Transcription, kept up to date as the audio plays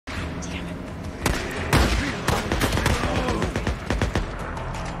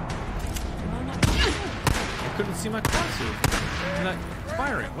see my glasses. It's not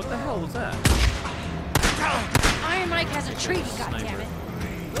firing. What the hell was that? Iron Mike has a treaty, goddammit.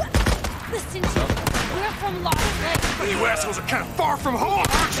 Listen to me. We're from Lost Lake. But you assholes are kind of far from home,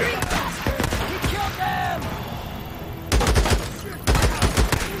 aren't you? You killed them!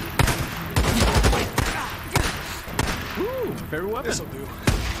 Ooh, very weapon. This'll do.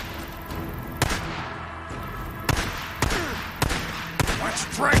 Why don't you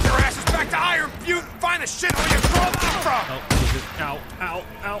drag your asses back to Iron Butte and find the shithole you crawled out from? Oh, Jesus. Ow, ow,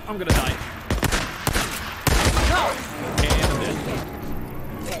 ow. I'm gonna die. And I'm dead.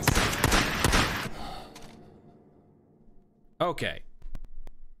 Yes. Okay.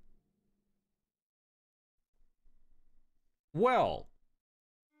 Well.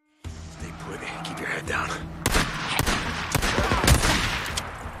 Stay put. Keep your head down.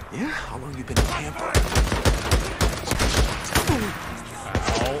 Yeah? How long you been in camp?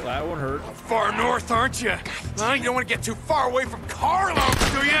 Ow, that one hurt. Far north, aren't you? Huh? You don't want to get too far away from Carlos,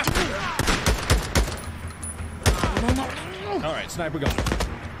 do you? Alright, sniper gun.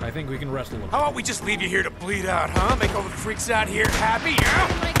 I think we can rest a little. How about we just leave you here to bleed out, huh? Make all the freaks out here happy, yeah?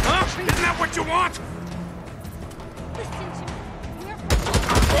 Huh? Isn't that what you want? Listen to me.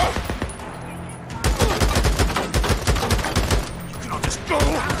 You can all just go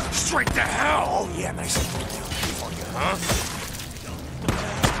straight to hell. Oh, yeah, nice and for you, huh?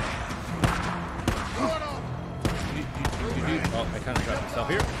 Oh, I kind of trapped myself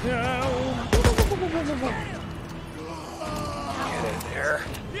here. Get in there.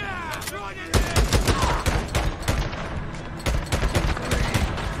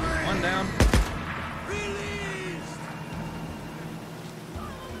 One down.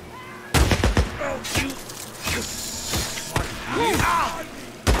 A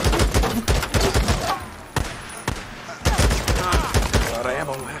lot of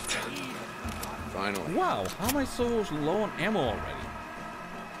ammo left. Finally. Wow, how am I so low on ammo already?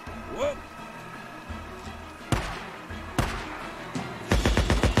 Whoa.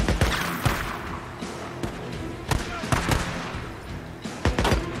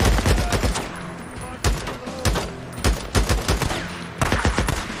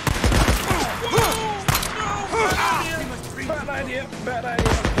 Bad idea, bad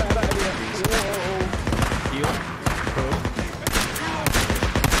idea, bad idea. Whoa. Heal. Boom.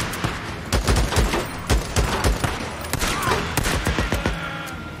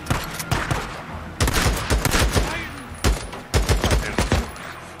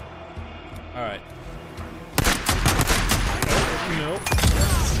 Alright. Nope.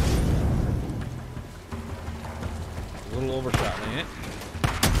 A little overshot, ain't it?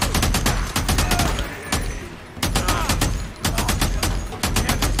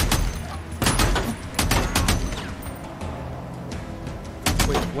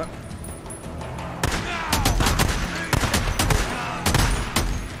 Wait, what?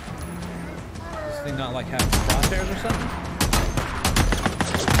 Does this thing not like have crosshairs or something?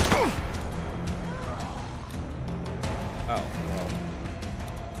 Oh, well.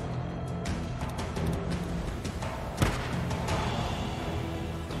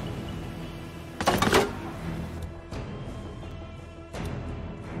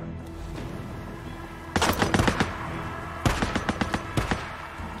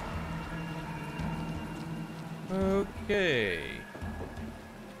 Okay.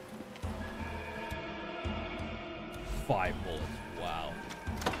 5 bullets. Wow.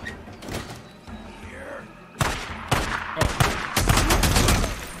 Here.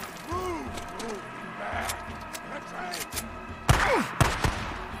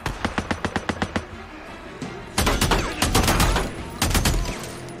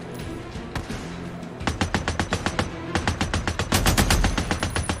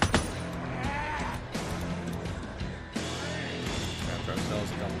 Grab ourselves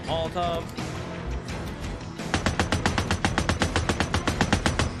a couple Molotovs.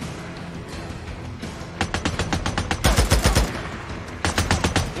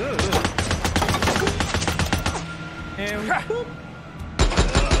 And whoop.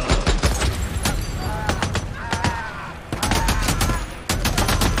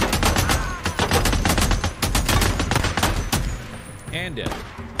 And dead.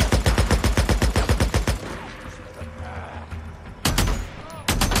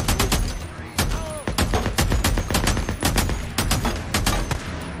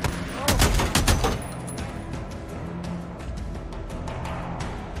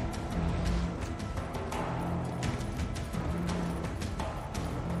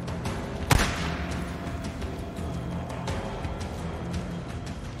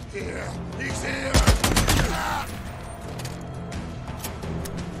 Here. He's here.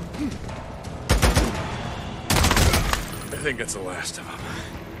 think that's the last of them.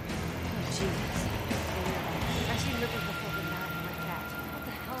 Oh, Jesus. I've seen rippers before, but not like that. What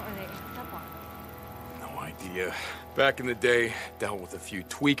the hell are they amped up on? No idea. Back in the day, dealt with a few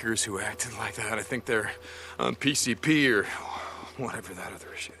tweakers who acted like that. I think they're on PCP or whatever that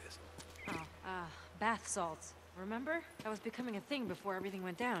other shit is. Oh, bath salts. Remember? That was becoming a thing before everything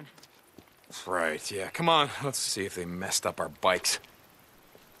went down. Right, yeah. Come on, let's see if they messed up our bikes.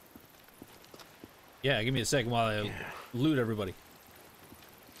 Yeah, give me a second while I loot everybody.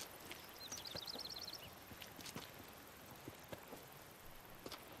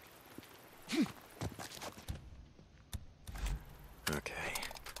 Okay.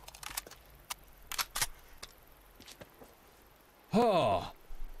 Oh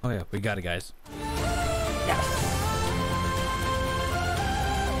yeah, we got it, guys.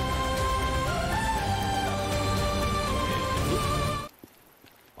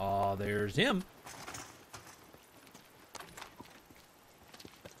 Oh, there's him.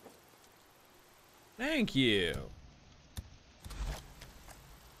 Thank you.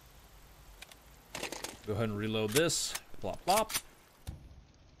 Go ahead and reload this. Plop, plop.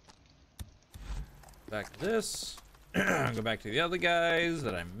 Back to this. Go back to the other guys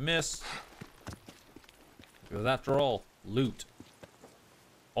that I missed. Because after all, loot.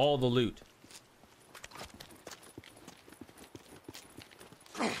 All the loot.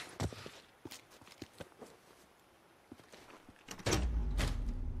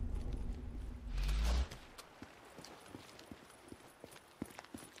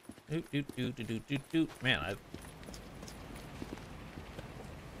 Man,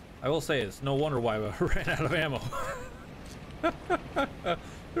 I will say it's no wonder why I ran out of ammo.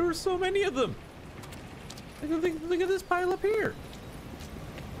 There were so many of them. Look at this pile up here.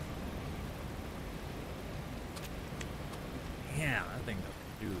 Yeah, that thing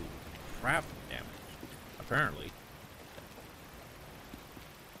doesn't do crap damage, apparently.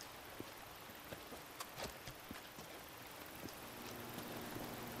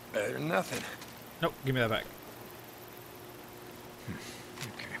 Better than nothing. Nope, give me that back.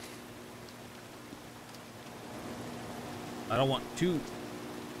 Okay. I don't want two.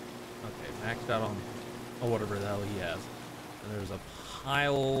 Okay, maxed out on whatever the hell he has. And there's a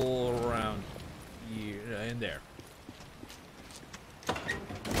pile around here in there.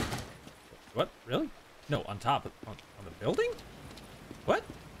 What? Really? No, on top of on the building? What?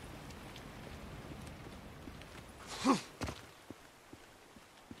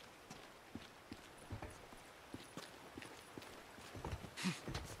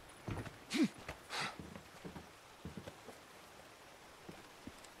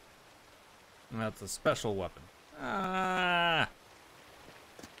 That's a special weapon. Ah.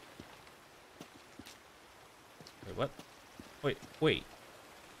 Wait, what? Wait.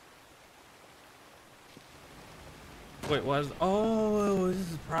 Wait, what is... Oh, this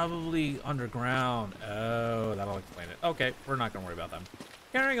is probably underground. Oh, that'll explain it. Okay, we're not gonna worry about them.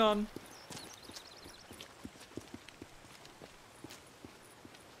 Carrying on.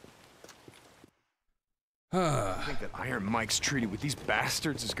 You think that Iron Mike's treaty with these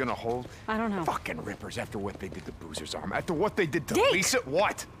bastards is gonna hold? I don't know. Fucking rippers after what they did to Boozer's arm. After what they did to Dick! Lisa.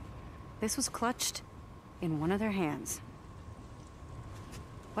 What? This was clutched in one of their hands.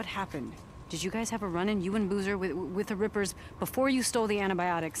 What happened? Did you guys have a run-in, you and Boozer, with the Rippers before you stole the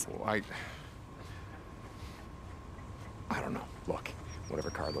antibiotics? Well, I don't know. Look, whatever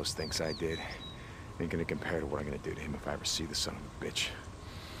Carlos thinks I did ain't gonna compare to what I'm gonna do to him if I ever see the son of a bitch.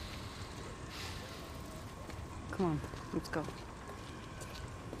 Come on, let's go.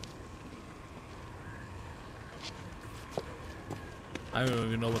 I don't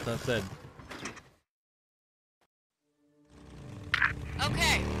even know what that said.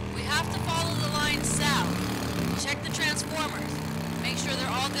 Okay, we have to follow the line south. Check the transformers. Make sure they're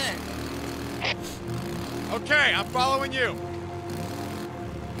all good. Okay, I'm following you.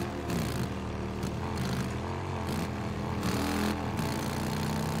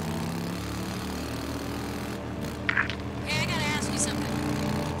 Hey, I gotta ask you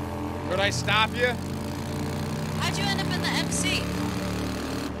something. Could I stop you? How'd you end up in the MC?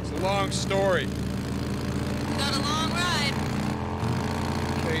 It's a long story. We got a long ride.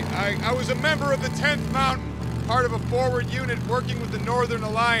 Okay, I was a member of the 10th Mountain, part of a forward unit working with the Northern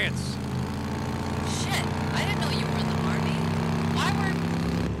Alliance. Shit, I didn't know you were in the Army. Why were...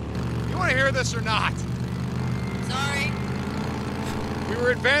 You want to hear this or not? Sorry. We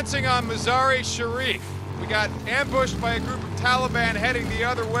were advancing on Mazar-e Sharif. We got ambushed by a group of Taliban heading the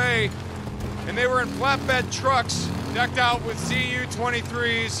other way, and they were in flatbed trucks, decked out with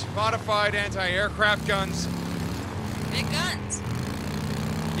Zu-23s, modified anti-aircraft guns. Big guns.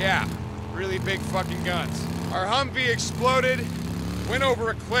 Yeah, really big fucking guns. our Humvee exploded, went over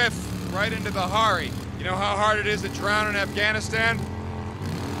a cliff right into the Hari. You know how hard it is to drown in Afghanistan?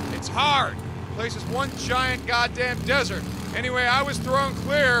 It's hard. The place is one giant goddamn desert. Anyway, I was thrown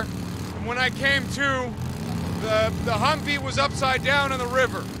clear, and when I came to, the Humvee was upside down in the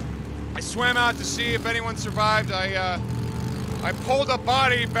river. I swam out to see if anyone survived. I pulled a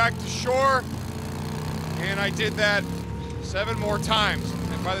body back to shore, and I did that 7 more times.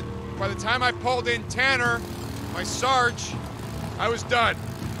 And by the time I pulled in Tanner, my Sarge, I was done.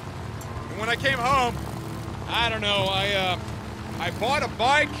 And when I came home, I don't know, I bought a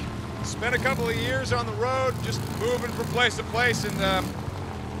bike, spent a couple of years on the road, just moving from place to place, and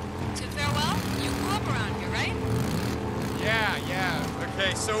To farewell? You grew up around here, right? Yeah.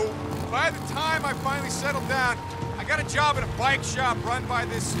 Okay, so by the time I finally settled down, I got a job at a bike shop run by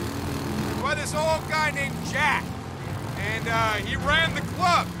this old guy named Jack. And he ran the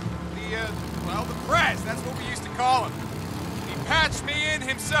club. The Prez, that's what we used to call him. He patched me in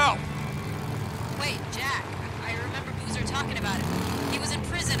himself. Wait, Jack. I remember Boozer talking about it. He was in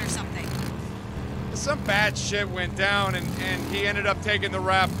prison or something. Some bad shit went down, and he ended up taking the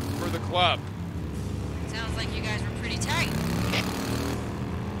rap for the club. Sounds like you guys were pretty tight.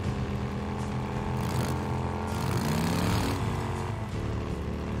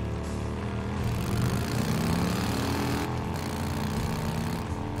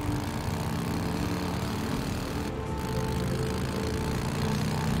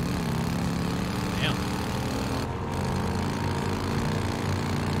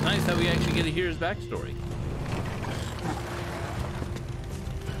 Nice that we actually get to hear his backstory.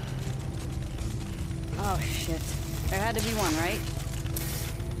 Oh, shit. There had to be one, right?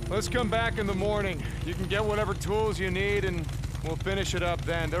 Let's come back in the morning. You can get whatever tools you need, and we'll finish it up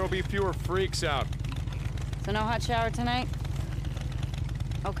then. There will be fewer freaks out. So no hot shower tonight?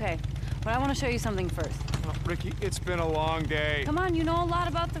 Okay, but I want to show you something first. Oh, Ricky, it's been a long day. Come on, you know a lot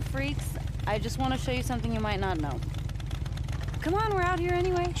about the freaks. I just want to show you something you might not know. Come on, we're out here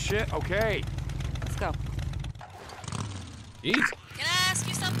anyway. Shit, okay. Let's go. Jeez. Can I ask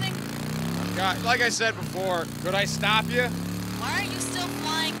you something? God, like I said before, could I stop you? Why are you still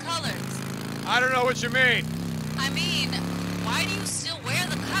flying colors? I don't know what you mean. I mean, why do you still wear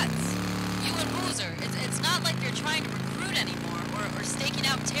the cuts? You and Boozer, it's not like you're trying to recruit anymore or staking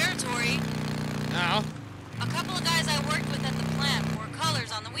out territory. Now? A couple of guys I worked with at the plant wore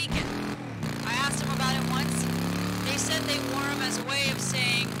colors on the weekend. I asked them about it once. They said they wore them as a way of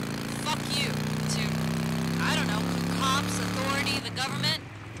saying, fuck you, to, I don't know, cops, authority, the government.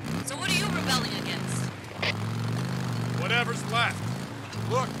 So what are you rebelling against? Whatever's left.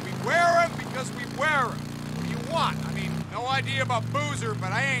 Look, we wear them because we wear them. What do you want? I mean, no idea about Boozer,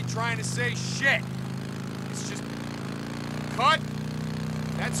 but I ain't trying to say shit. It's just... cut.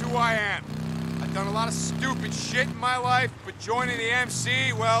 That's who I am. I've done a lot of stupid shit in my life, but joining the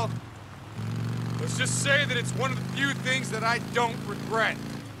MC, well... let's just say that it's one of the few things that I don't regret.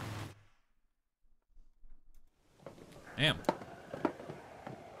 Damn.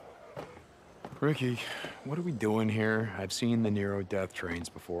 Ricky, what are we doing here? I've seen the Nero death trains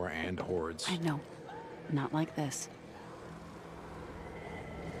before, and hordes. I know. Not like this.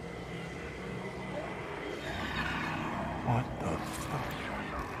 What the fuck?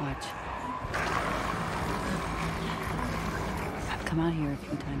 Watch. I've come out here a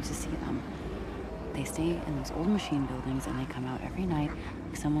few times to see them. They stay in those old machine buildings and they come out every night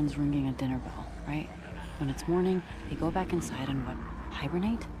like someone's ringing a dinner bell, right? When it's morning, they go back inside and what,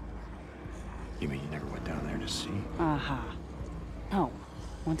 hibernate? You mean you never went down there to see? Aha. No.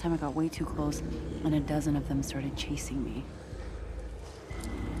 One time I got way too close and a dozen of them started chasing me.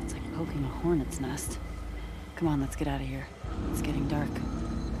 It's like poking a hornet's nest. Come on, let's get out of here. It's getting dark.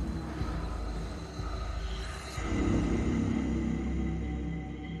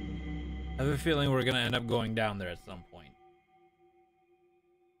 I have a feeling we're gonna end up going down there at some point.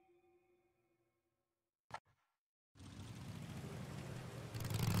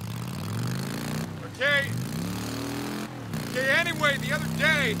 Okay, anyway, the other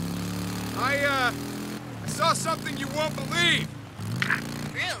day, I saw something you won't believe.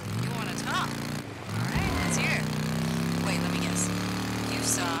 Really? You want to talk? All right, let's hear it. Wait, let me guess. You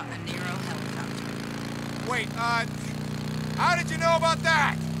saw a Nero helicopter. Wait, how did you know about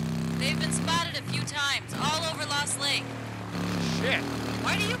that? They've been spotted a few times, all over Lost Lake. Shit.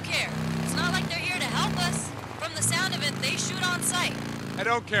 Why do you care? It's not like they're here to help us. From the sound of it, they shoot on sight. I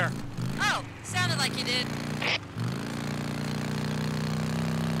don't care. Oh, sounded like you did.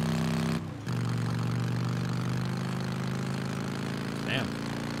 Damn.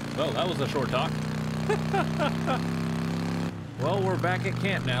 Well, that was a short talk. Well, we're back at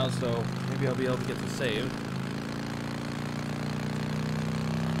camp now, so maybe I'll be able to get this saved.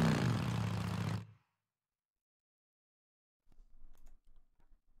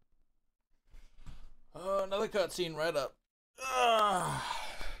 another cutscene right up. Ugh.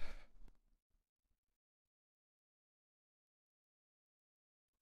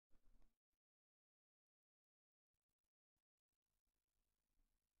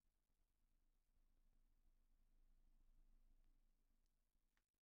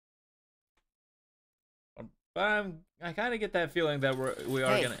 I kind of get that feeling that we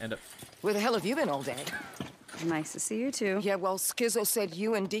are gonna end up. Where the hell have you been all day? Nice to see you too. Yeah, well, Skizzo said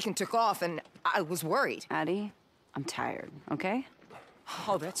you and Deacon took off, and I was worried. Addie, I'm tired, okay?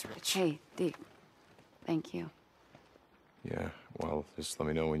 Oh, that's rich. Hey, Deke. Thank you. Yeah, well, just let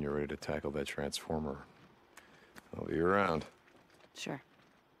me know when you're ready to tackle that transformer. I'll be around. Sure.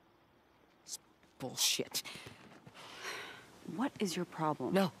 Bullshit. What is your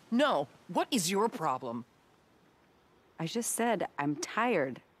problem? No. What is your problem? I just said I'm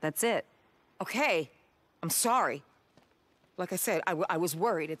tired. That's it. Okay, I'm sorry. Like I said, I was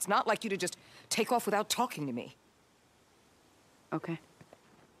worried. It's not like you to just take off without talking to me. Okay.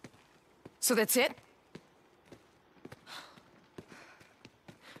 So that's it?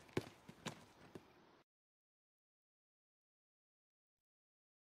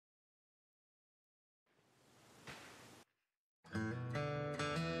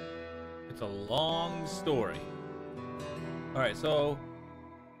 It's a long story. Alright, so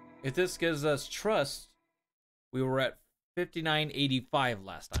if this gives us trust, we were at 5985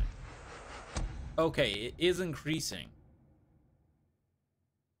 last time. Okay, it is increasing.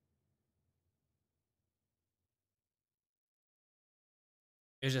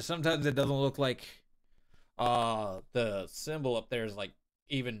 It's just sometimes it doesn't look like the symbol up there is like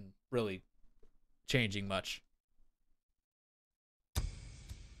even really changing much.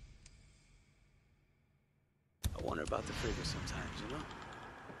 I wonder about the friggers sometimes, you know?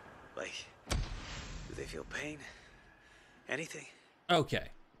 Like, do they feel pain? Anything? Okay.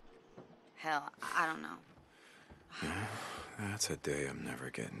 Hell, I don't know. That's a day I'm never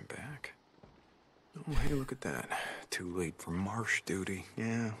getting back. Oh, hey, look at that. Too late for marsh duty.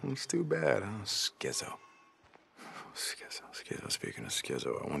 Yeah, it's too bad, huh? Skizzo. Oh, Skizzo. Speaking of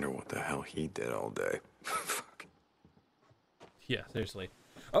Skizzo, I wonder what the hell he did all day. Fuck. Yeah, seriously.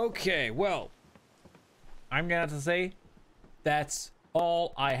 Okay, well, I'm gonna have to say that's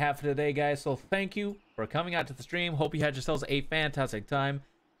all I have for today, guys. So thank you for coming out to the stream. Hope you had yourselves a fantastic time.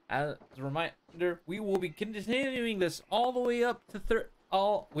 As a reminder, we will be continuing this all the way up to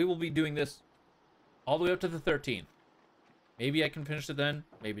we will be doing this all the way up to the 13th. Maybe I can finish it then,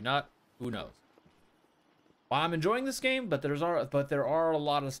 maybe not. Who knows? Well, I'm enjoying this game, but there are a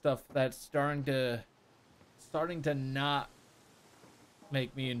lot of stuff that's starting to not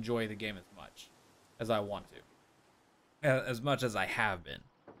make me enjoy the game as much as I want to, as much as I have been.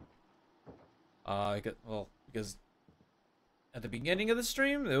 Because at the beginning of the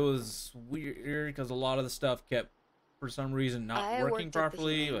stream, it was weird because a lot of the stuff kept, for some reason, not working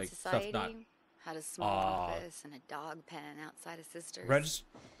properly. Like stuff not had a small office and a dog pen outside of Sister's.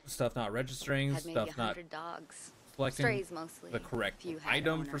 Stuff not registering. Had maybe stuff not 100 dogs. selecting Strays mostly. the correct Few had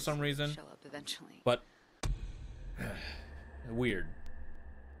item for owners some who reason. show up eventually. But weird,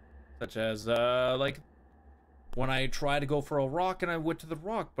 such as like when I tried to go for a rock and I went to the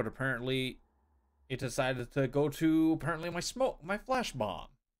rock, but apparently it decided to go to my flash bomb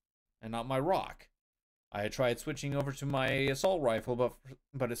and not my rock. I tried switching over to my assault rifle,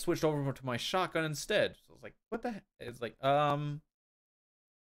 but it switched over to my shotgun instead. So I was like, what the heck? It's like and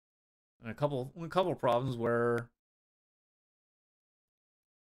a couple problems where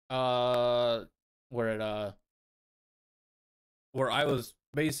where I was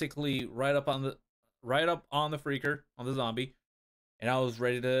basically right up on the freaker, on the zombie, and I was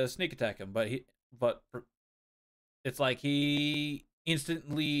ready to sneak attack him, but it's like he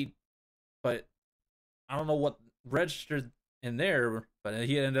instantly, but I don't know what registered in there, but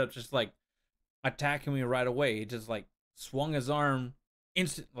he ended up just like attacking me right away. He just like swung his arm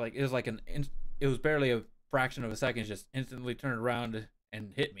like it was like it was barely a fraction of a second, just instantly turned around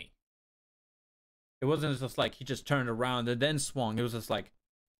and hit me. It wasn't just like he just turned around and then swung. It was just like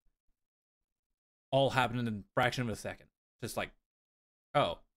all happened in a fraction of a second. Just like,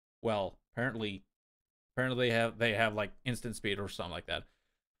 oh, well, apparently they have like instant speed or something like that.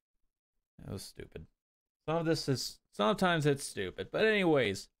 That was stupid. Sometimes it's stupid. But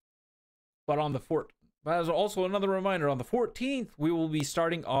anyways, but as also another reminder, on the 14th, we will be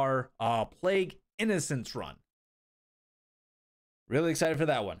starting our Plague Innocence run. Really excited for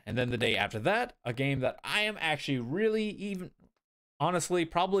that one. And then the day after that, a game that I am actually honestly,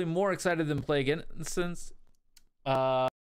 probably more excited than Plague Innocence.